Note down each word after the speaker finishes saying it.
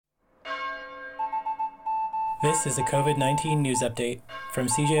This is a COVID-19 news update from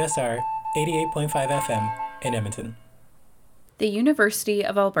CJSR 88.5 FM in Edmonton. The University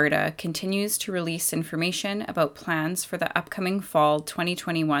of Alberta continues to release information about plans for the upcoming fall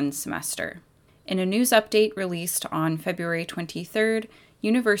 2021 semester. In a news update released on February 23rd,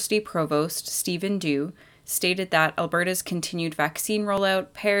 University Provost Stephen Dew stated that Alberta's continued vaccine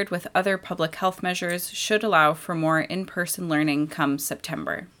rollout paired with other public health measures should allow for more in-person learning come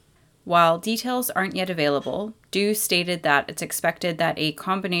September. While details aren't yet available, Dew stated that it's expected that a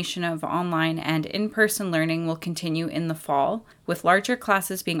combination of online and in-person learning will continue in the fall, with larger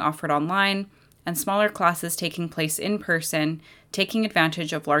classes being offered online and smaller classes taking place in person, taking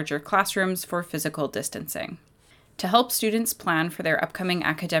advantage of larger classrooms for physical distancing. To help students plan for their upcoming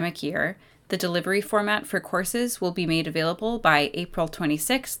academic year, the delivery format for courses will be made available by April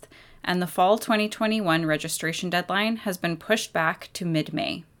 26th, and the fall 2021 registration deadline has been pushed back to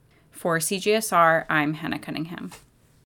mid-May. For CJSR, I'm Hannah Cunningham.